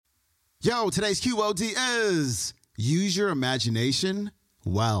Yo, today's QOD is use your imagination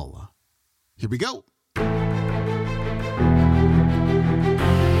well. Here we go.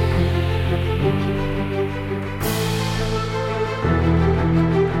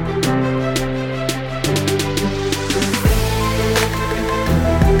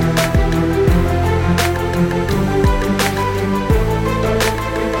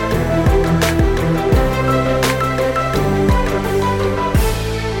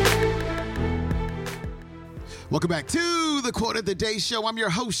 Welcome back to the Quote of the Day Show. I'm your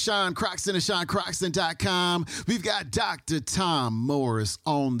host, Sean Croxton of SeanCroxton.com. We've got Dr. Tom Morris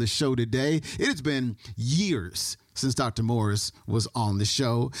on the show today. It has been years since Dr. Morris was on the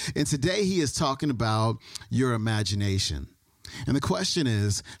show, and today he is talking about your imagination. And the question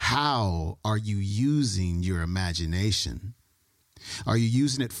is, how are you using your imagination? Are you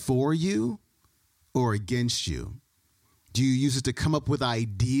using it for you or against you? Do you use it to come up with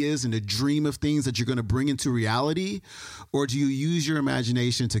ideas and to dream of things that you're going to bring into reality? Or do you use your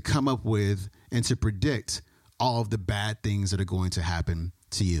imagination to come up with and to predict all of the bad things that are going to happen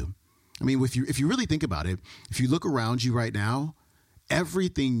to you? I mean, if you really think about it, if you look around you right now,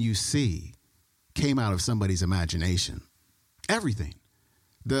 everything you see came out of somebody's imagination. Everything.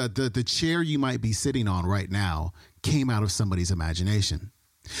 The chair you might be sitting on right now came out of somebody's imagination.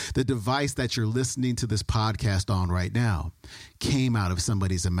 The device that you're listening to this podcast on right now came out of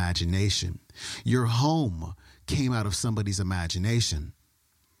somebody's imagination. Your home came out of somebody's imagination.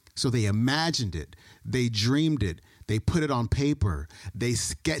 So they imagined it. They dreamed it. They put it on paper. They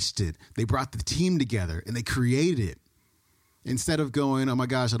sketched it. They brought the team together and they created it. Instead of going, oh my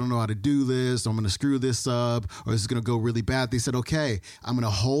gosh, I don't know how to do this, or I'm going to screw this up, or this is going to go really bad, they said, okay, I'm going to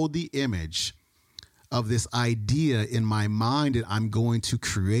hold the image of this idea in my mind and I'm going to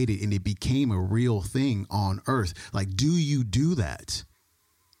create it. And it became a real thing on earth. Like, do you do that?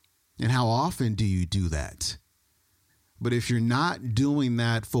 And how often do you do that? But if you're not doing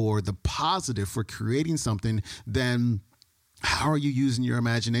that for the positive, for creating something, then how are you using your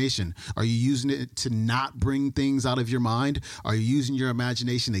imagination? Are you using it to not bring things out of your mind? Are you using your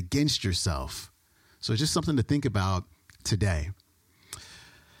imagination against yourself? So just something to think about today.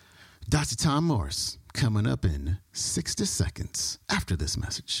 Dr. Tom Morris coming up in 60 seconds after this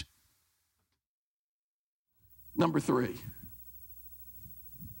message. Number 3,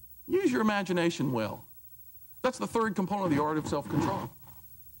 use your imagination well. That's the third component of the art of self-control.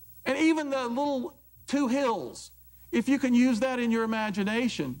 And even the little 2 hills, if you can use that in your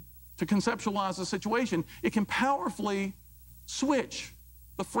imagination to conceptualize a situation, it can powerfully switch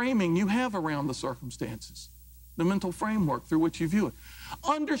the framing you have around the circumstances, the mental framework through which you view it.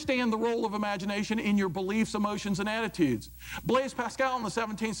 Understand the role of imagination in your beliefs, emotions, and attitudes. Blaise Pascal in the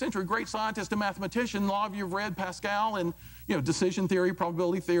 17th century, great scientist and mathematician. A lot of you have read Pascal and decision theory,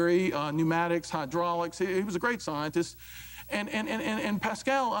 probability theory, pneumatics, hydraulics. He was a great scientist. And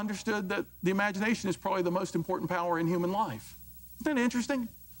Pascal understood that the imagination is probably the most important power in human life. Isn't that interesting?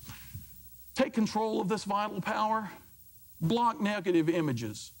 Take control of this vital power. Block negative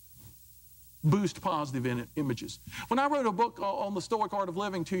images. Boost positive images. When I wrote a book on the Stoic art of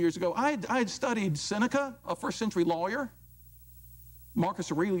living 2 years ago, I had studied Seneca, a first century lawyer,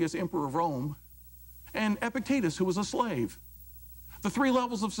 Marcus Aurelius, emperor of Rome, and Epictetus, who was a slave. The 3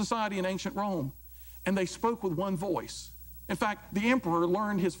 levels of society in ancient Rome, and they spoke with one voice. In fact, the emperor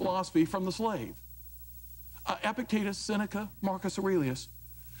learned his philosophy from the slave. Epictetus, Seneca, Marcus Aurelius,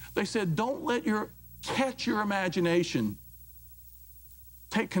 they said, don't let catch your imagination.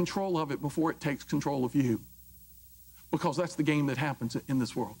 Take control of it before it takes control of you, because that's the game that happens in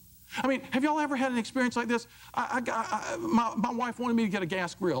this world. I mean, have y'all ever had an experience like this? My wife wanted me to get a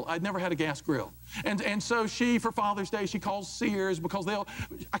gas grill. I'd never had a gas grill. And so she, for Father's Day, she calls Sears because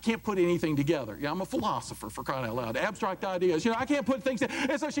I can't put anything together. Yeah, I'm a philosopher, for crying out loud. Abstract ideas. I can't put things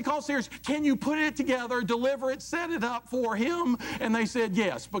together. And so she calls Sears, can you put it together, deliver it, set it up for him? And they said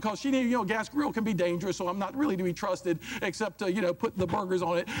yes, because she knew, gas grill can be dangerous, so I'm not really to be trusted except to, put the burgers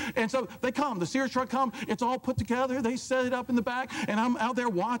on it. And so they come, the Sears truck come, it's all put together. They set it up in the back, and I'm out there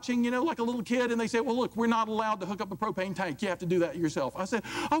watching, like a little kid, and they say, well, look, we're not allowed to hook up a propane tank. You have to do that yourself. I said,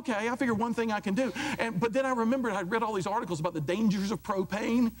 okay, I figure one thing I can do. But then I remembered I'd read all these articles about the dangers of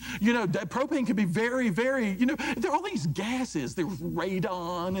propane. Propane can be very, very, there are all these gases. There's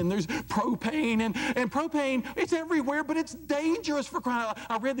radon, and there's propane, and propane, it's everywhere, but it's dangerous for crying out loud.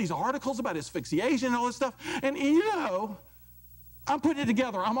 I read these articles about asphyxiation and all this stuff, and I'm putting it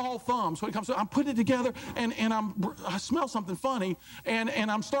together. I'm all thumbs when it comes to I'm putting it together, and I smell something funny,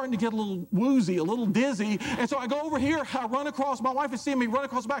 and I'm starting to get a little woozy, a little dizzy. And so I go over here, I run across, my wife is seeing me run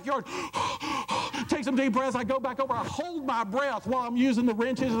across the backyard take some deep breaths. I go back over. I hold my breath while I'm using the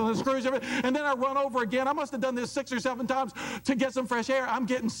wrenches and the screws, and then I run over again. I must have done this 6 or 7 times to get some fresh air. I'm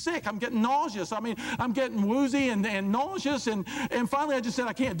getting sick. I'm getting nauseous. I mean, I'm getting woozy and nauseous. And finally, I just said,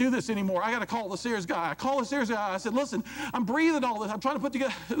 I can't do this anymore. I got to call the Sears guy. I called the Sears guy. I said, listen, I'm breathing all this. I'm trying to put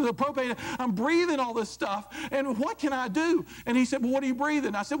together the propane. I'm breathing all this stuff. And what can I do? And he said, well, what are you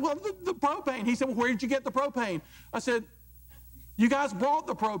breathing? I said, well, the propane. He said, well, where did you get the propane? I said, you guys brought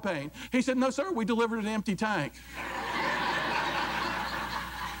the propane. He said, no, sir, we delivered an empty tank.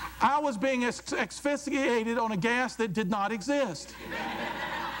 I was being asphyxiated on a gas that did not exist.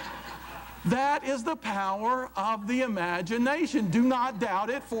 That is the power of the imagination. Do not doubt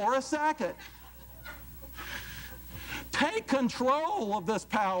it for a second. Take control of this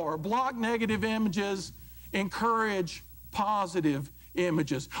power. Block negative images. Encourage positive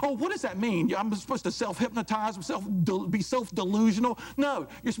images. Oh, what does that mean? I'm supposed to self-hypnotize, be self-delusional? No,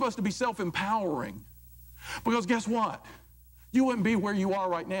 you're supposed to be self-empowering. Because guess what? You wouldn't be where you are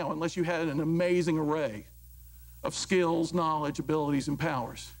right now unless you had an amazing array of skills, knowledge, abilities, and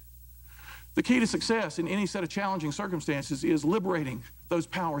powers. The key to success in any set of challenging circumstances is liberating those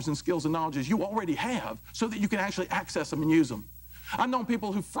powers and skills and knowledges you already have so that you can actually access them and use them. I've known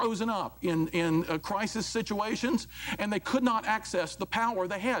people who've frozen up in crisis situations, and they could not access the power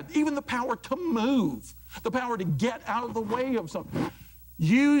they had, even the power to move, the power to get out of the way of something.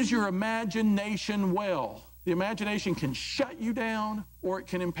 Use your imagination well. The imagination can shut you down or it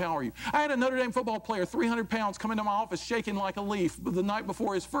can empower you. I had a Notre Dame football player, 300 pounds, come into my office shaking like a leaf the night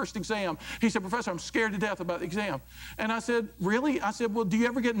before his first exam. He said, Professor, I'm scared to death about the exam. And I said, really? I said, well, do you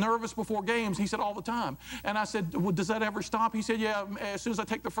ever get nervous before games? He said, all the time. And I said, well, does that ever stop? He said, yeah, as soon as I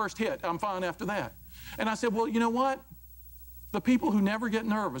take the first hit, I'm fine after that. And I said, well, you know what? The people who never get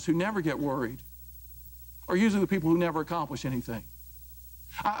nervous, who never get worried, are usually the people who never accomplish anything.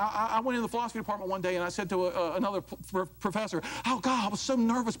 I went in the philosophy department one day and I said to another professor, oh God, I was so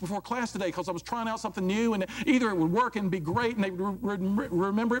nervous before class today because I was trying out something new and either it would work and be great and they would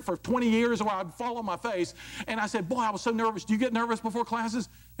remember it for 20 years or I'd fall on my face. And I said, boy, I was so nervous. Do you get nervous before classes?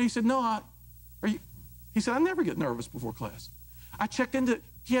 And he said, no, he said, I never get nervous before class. I checked into,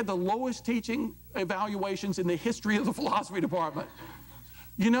 he had the lowest teaching evaluations in the history of the philosophy department.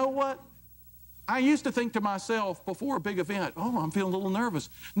 You know what? I used to think to myself before a big event, oh, I'm feeling a little nervous.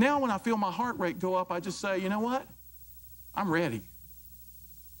 Now when I feel my heart rate go up, I just say, you know what? I'm ready.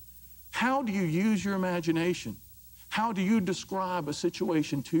 How do you use your imagination? How do you describe a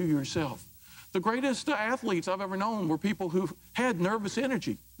situation to yourself? The greatest athletes I've ever known were people who had nervous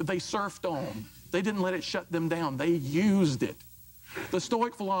energy that they surfed on. They didn't let it shut them down. They used it. The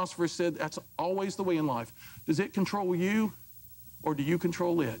Stoic philosopher said that's always the way in life. Does it control you or do you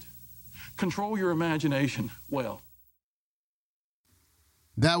control it? Control your imagination well.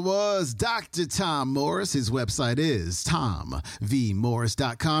 That was Dr. Tom Morris. His website is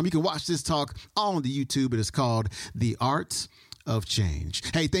tomvmorris.com. You can watch this talk on the YouTube. It is called The Art of Change.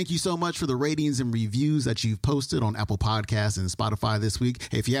 Hey, thank you so much for the ratings and reviews that you've posted on Apple Podcasts and Spotify this week.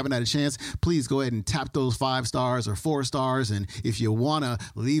 Hey, if you haven't had a chance, please go ahead and tap those 5 stars or 4 stars. And if you want to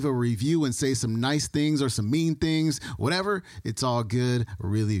leave a review and say some nice things or some mean things, whatever, it's all good.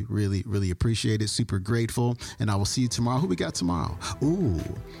 Really, really, really appreciate it. Super grateful. And I will see you tomorrow. Who we got tomorrow? Ooh,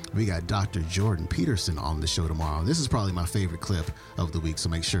 we got Dr. Jordan Peterson on the show tomorrow. This is probably my favorite clip of the week, so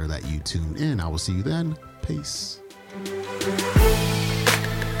make sure that you tune in. I will see you then. Peace.